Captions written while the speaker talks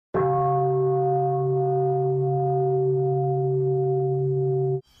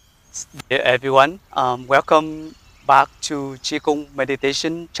Dear everyone, welcome back to Qigong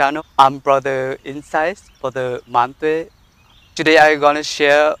meditation channel. I'm Brother Insights for the Mante. Today I'm gonna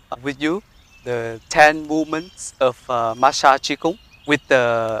share with you the 10 movements of massage Qigong with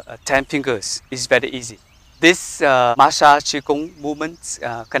the 10 fingers. It's very easy. This massage Qigong movements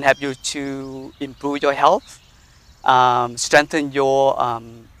can help you to improve your health, strengthen your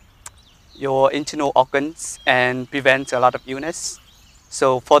internal organs, and prevent a lot of illness.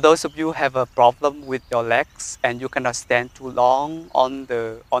 So for those of you who have a problem with your legs and you cannot stand too long on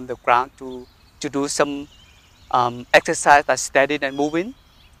the ground to do some exercise like standing and moving,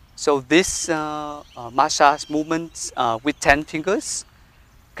 so this massage movements with 10 fingers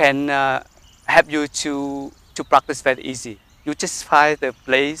can help you to practice very easy. You just find the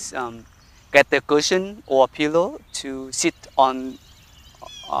place, get the cushion or pillow to sit on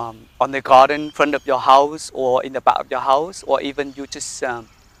the garden in front of your house or in the back of your house, or even you just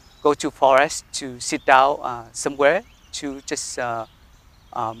go to forest to sit down somewhere to just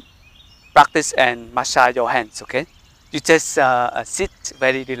um, practice and massage your hands. Okay, you just sit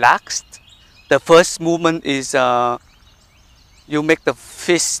very relaxed. The first movement is you make the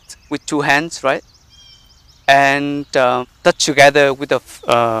fist with two hands, right? And touch together with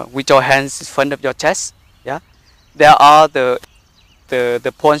your hands in front of your chest. Yeah, there are the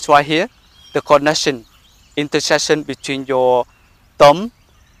points right here, the connection, intersection between your thumb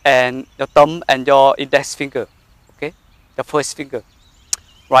and your index finger. Okay, the first finger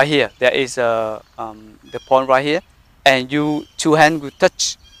right here. There is the point right here, and you two hands will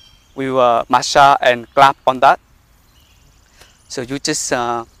touch, will massage and clap on that. So you just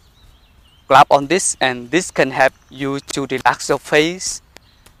clap on this, and this can help you to relax your face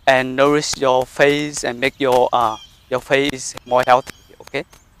and nourish your face and make your face more healthy. Okay.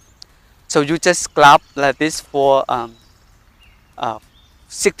 So you just clap like this for uh,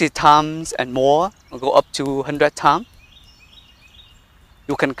 60 times and more, or go up to 100 times.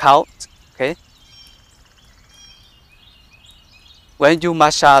 You can count, okay? When you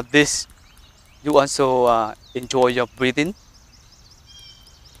massage this, you also enjoy your breathing.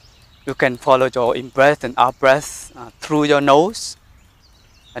 You can follow your in-breath and out-breath through your nose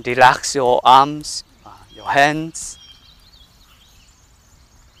and relax your arms, your hands.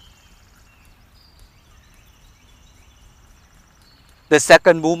 The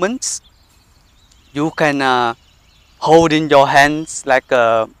second movement, you can hold in your hands like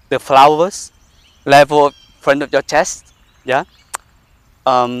the flowers, level in front of your chest. Yeah.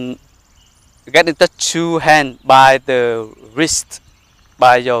 Get in touch two hand by the wrist,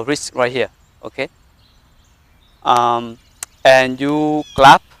 by your wrist right here. Okay. Um, and you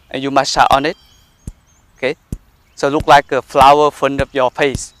clap and you massage on it. Okay. So look like a flower in front of your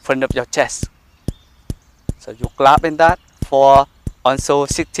face, in front of your chest. So you clap in that for also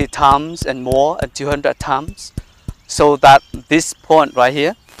 60 times and more and 200 times, so that this point right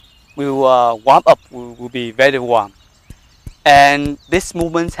here will warm up, will be very warm. And this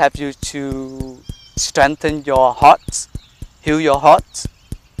movement helps you to strengthen your heart, heal your heart.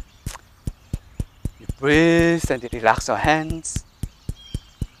 You breathe and you relax your hands,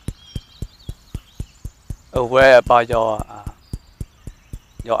 aware about your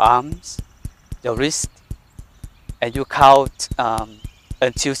arms, your wrist, and you count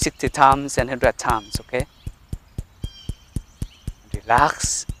until 60 times and 100 times, okay?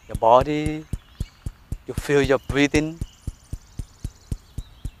 Relax your body, you feel your breathing.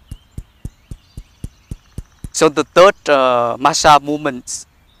 So the third massage movement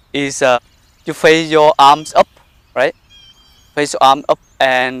is you face your arms up, right? Face your arm up,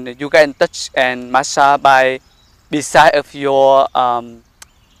 and you can touch and massage by beside of your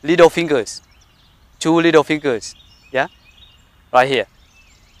little fingers, two little fingers, yeah, right here.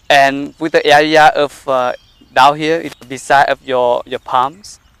 And with the area of down here, it's beside of your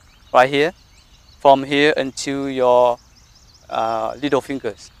palms, right here, from here until your little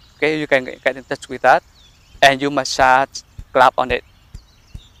fingers. Okay, you can get in touch with that, and you massage, clap on it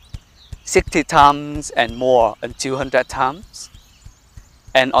 60 times and more until 100 times.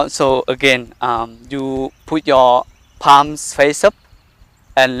 And also again, you put your palms face up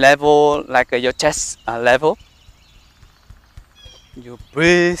and level like your chest level. You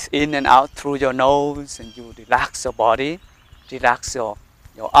breathe in and out through your nose, and you relax your body, relax your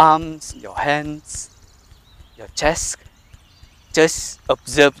arms, your hands, your chest. Just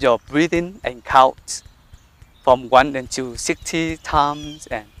observe your breathing and count from 1 until 60 times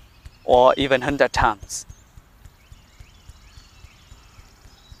and or even 100 times.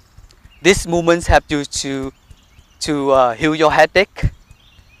 These movements help you to heal your headache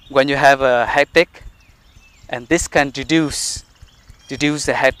when you have a headache, and this can reduce reduce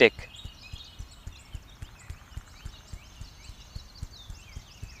the headache.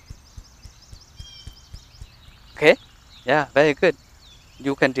 Okay, yeah, very good.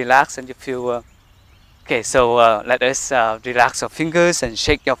 You can relax and you feel okay. So let us relax your fingers and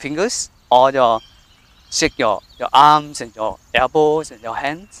shake your fingers, or shake your arms and your elbows and your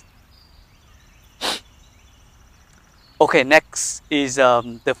hands. Okay, next is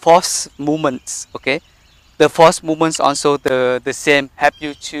the force movements. Okay, the force movements also the same, help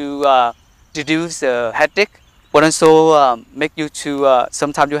you to reduce the headache, but also make you to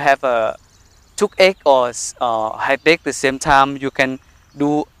sometimes you have a toothache or headache. The same time you can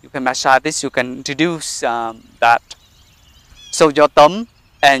massage this, you can reduce that. So your thumb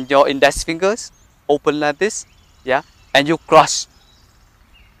and your index fingers open like this, yeah, and you cross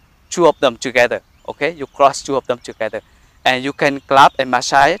two of them together. Okay, you cross two of them together, and you can clap and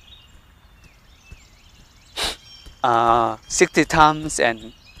massage it 60 times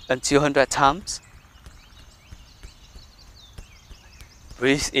and until 100 times.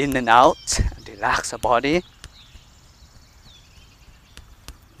 Breathe in and out, relax your body.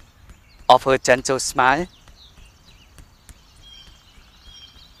 Offer a gentle smile.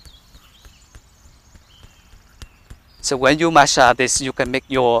 So when you massage this, you can make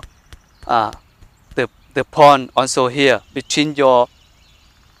your the pawn also here between your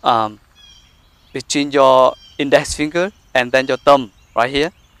index finger and then your thumb right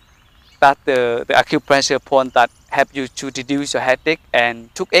here. That the acupressure point that help you to reduce your headache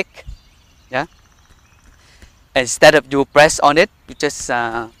and toothache. Yeah. Instead of you press on it, you just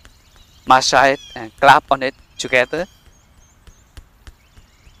massage it and clap on it together.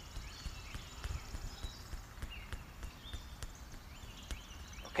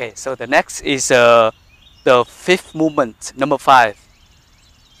 Okay, so the next is the fifth movement, number 5.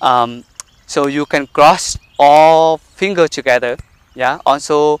 So you can cross all fingers together. Yeah.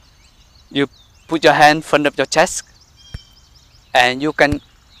 Also, you put your hand in front of your chest, and you can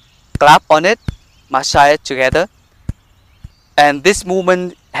clap on it, massage it together. And this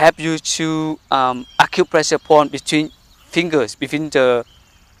movement help you to acupressure point between fingers, between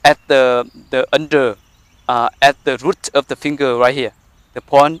at the under at the root of the finger right here, the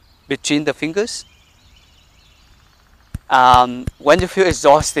point between the fingers. When you feel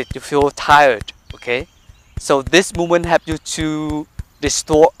exhausted, you feel tired. Okay, so this movement help you to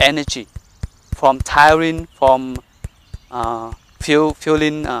restore energy from tiring, from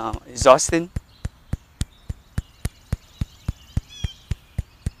feeling exhausting.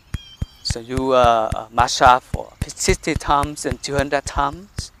 So you massage for 60 times and 200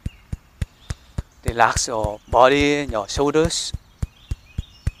 times. Relax your body and your shoulders.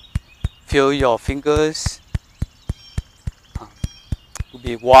 Feel your fingers to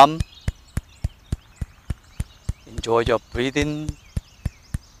be warm. Enjoy your breathing.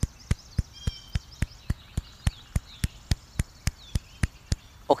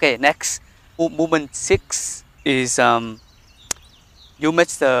 Okay, next movement 6 is you make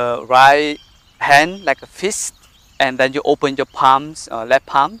the right hand like a fist, and then you open your palms, left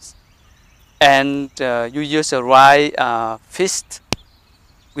palms, and you use the right fist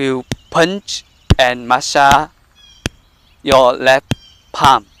will punch and massage your left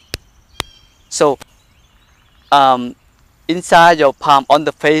palm. So inside your palm, on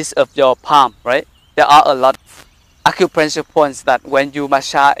the face of your palm, right, there are a lot of acupressure points that when you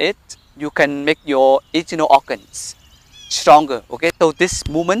massage it, you can make your internal organs stronger. Okay, so this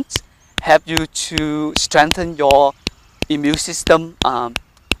movement help you to strengthen your immune system,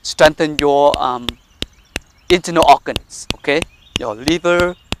 strengthen your internal organs. Okay, your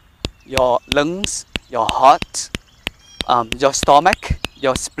liver, your lungs, your heart, your stomach,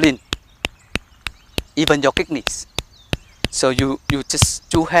 your spleen, even your kidneys. So you just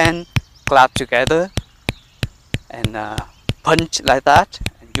two hands clap together and punch like that,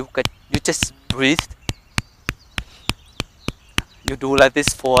 and you just breathe. You do like this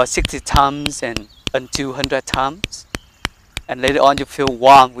for 60 times and until 100 times, and later on you feel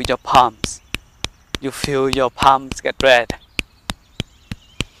warm with your palms. You feel your palms get red.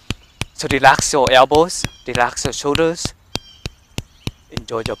 So relax your elbows, relax your shoulders,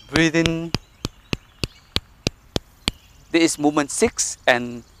 enjoy your breathing. This is movement 6,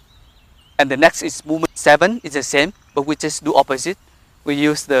 and the next is movement 7. It's the same, but we just do opposite. We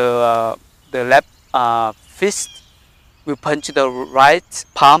use the left fist. We punch the right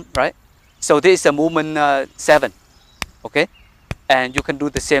palm, right? So this is a movement 7, okay? And you can do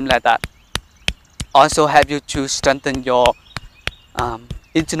the same like that. Also help you to strengthen your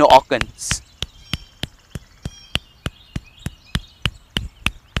internal organs.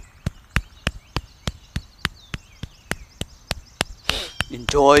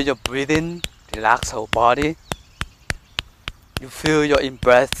 Enjoy your breathing, relax whole body. You feel your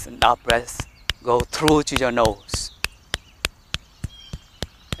in-breath and out-breath go through to your nose.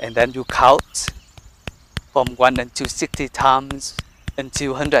 And then you count from 1 until 60 times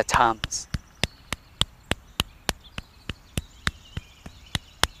until 100 times.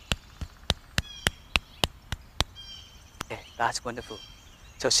 Okay, that's wonderful.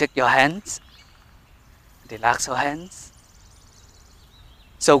 So shake your hands, relax your hands.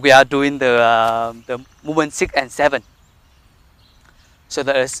 So we are doing the movement 6 and 7. So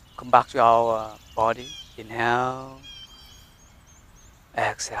let us come back to our body. Inhale,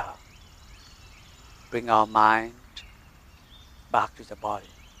 exhale. Bring our mind back to the body.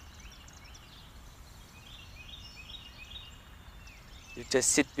 You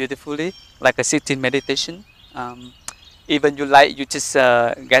just sit beautifully, like a sitting meditation. Even you just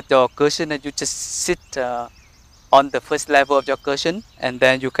get your cushion and you just sit on the first level of your cushion, and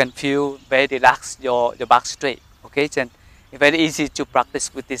then you can feel very relaxed, your back straight. Okay, then it's very easy to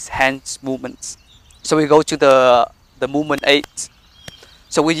practice with these hands movements. So we go to the movement 8.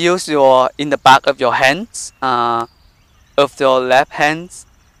 So we use in the back of your hands, of your left hands,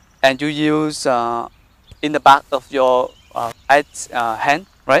 and you use in the back of your right hand,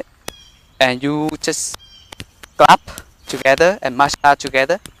 right? And you just clap together and massage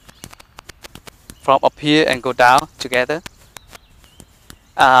together from up here and go down together.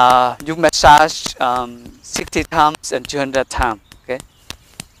 You massage 60 times and 200 times, okay?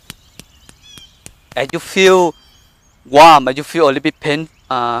 And you feel warm, and you feel a little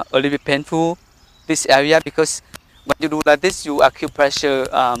bit painful this area, because when you do like this, you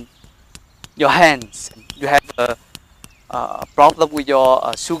acupressure your hands. You have a problem with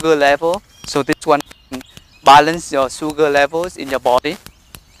your sugar level, so this one can balance your sugar levels in your body,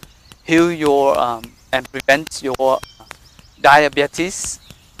 heal your and prevent your diabetes.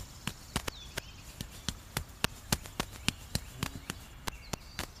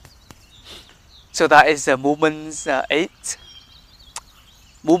 So that is movement 8.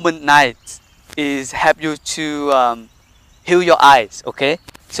 Movement 9 is help you to heal your eyes. Okay,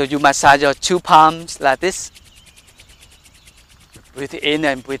 so you massage your 2 palms like this. Breathe in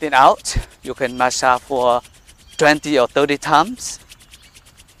and breathe out. You can massage for 20 or 30 times.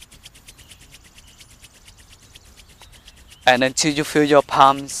 And until you feel your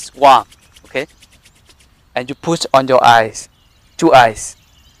palms warm, okay? And you push on your eyes, 2 eyes.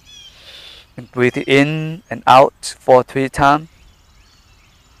 And breathe in and out for 3 times.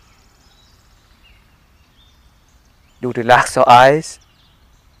 You relax your eyes.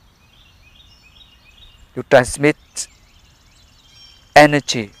 You transmit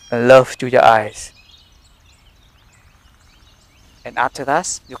energy and love to your eyes. And after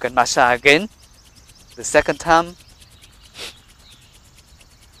that, you can massage again, the second time.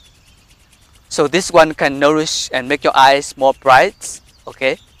 So this one can nourish and make your eyes more bright,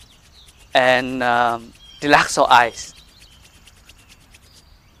 okay? And relax your eyes.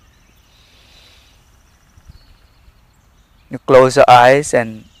 You close your eyes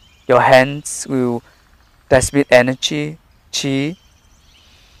and your hands will transmit energy, chi.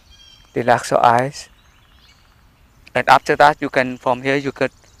 Relax your eyes. And after that, you can, from here, you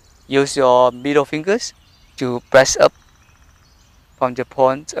could use your middle fingers to press up from the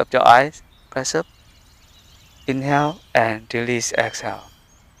point of your eyes. Press up. Inhale and release, exhale.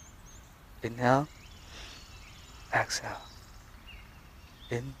 Inhale, exhale.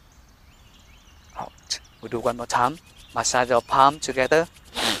 In, out. We'll do one more time. Massage your palm together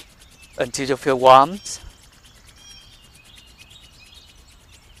until you feel warmth.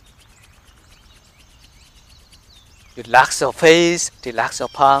 Relax your face, relax your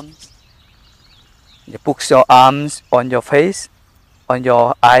palms. You put your arms on your face, on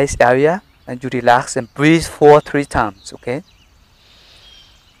your eyes area, and you relax and breathe for 3 times, okay?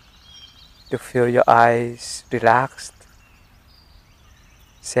 You feel your eyes relaxed,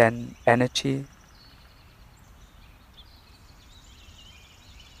 send energy.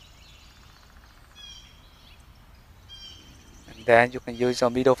 And then you can use your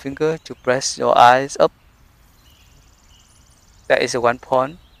middle finger to press your eyes up. That is one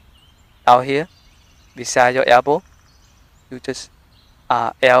point out here, beside your elbow. You just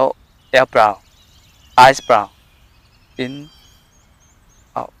brow, eyes brow, in,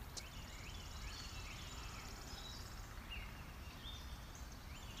 out.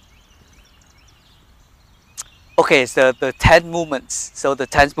 Okay, so the 10 movements. So the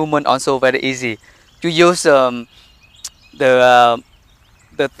 10th movement also very easy. You use the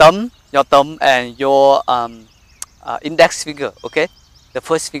thumb, your thumb and your index finger, okay, the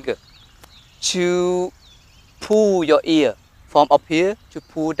first finger, to pull your ear from up here to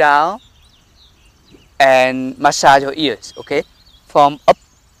pull down and massage your ears. Okay, from up,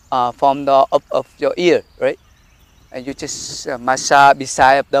 from the up of your ear, right? And you just massage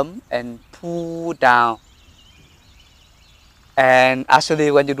beside of them and pull down. And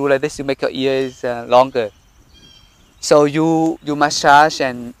actually, when you do like this, you make your ears longer. So you massage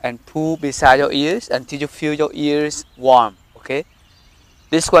and pull beside your ears until you feel your ears warm. Okay,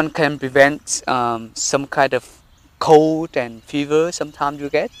 this one can prevent some kind of cold and fever. Sometimes you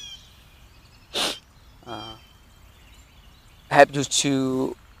get uh, help you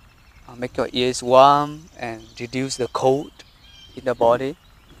to make your ears warm and reduce the cold in the body.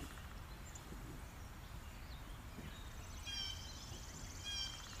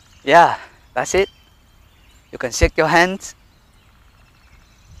 Yeah, that's it. You can shake your hands.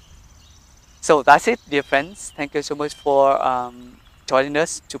 So that's it, dear friends. Thank you so much for joining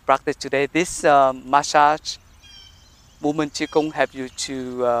us to practice today. This massage movement Qigong help you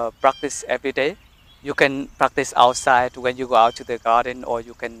to practice every day. You can practice outside when you go out to the garden, or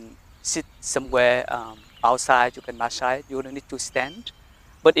you can sit somewhere outside. You can massage. You don't need to stand.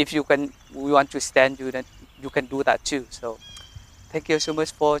 But if we want to stand, you can do that too. So thank you so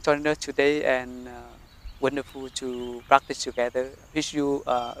much for joining us today, and wonderful to practice together. Wish you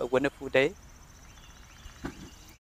a wonderful day.